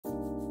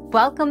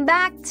Welcome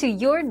back to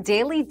your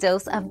daily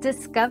dose of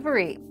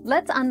discovery.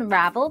 Let's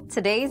unravel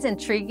today's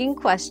intriguing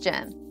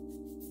question.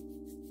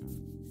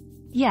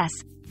 Yes,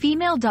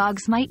 female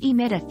dogs might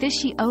emit a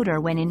fishy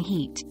odor when in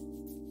heat.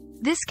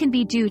 This can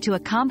be due to a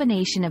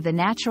combination of the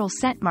natural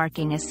scent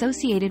marking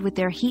associated with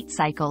their heat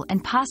cycle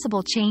and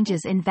possible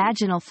changes in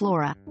vaginal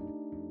flora.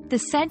 The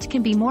scent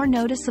can be more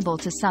noticeable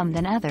to some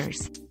than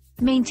others.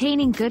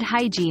 Maintaining good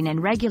hygiene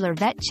and regular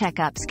vet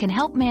checkups can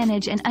help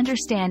manage and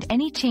understand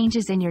any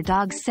changes in your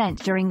dog's scent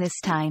during this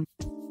time.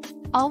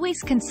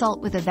 Always consult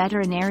with a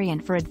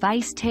veterinarian for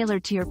advice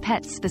tailored to your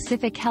pet's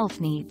specific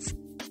health needs.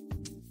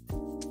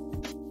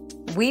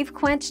 We've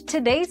quenched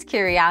today's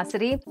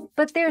curiosity,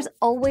 but there's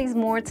always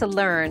more to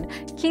learn.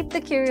 Keep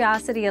the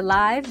curiosity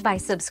alive by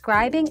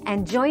subscribing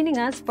and joining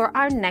us for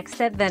our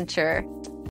next adventure.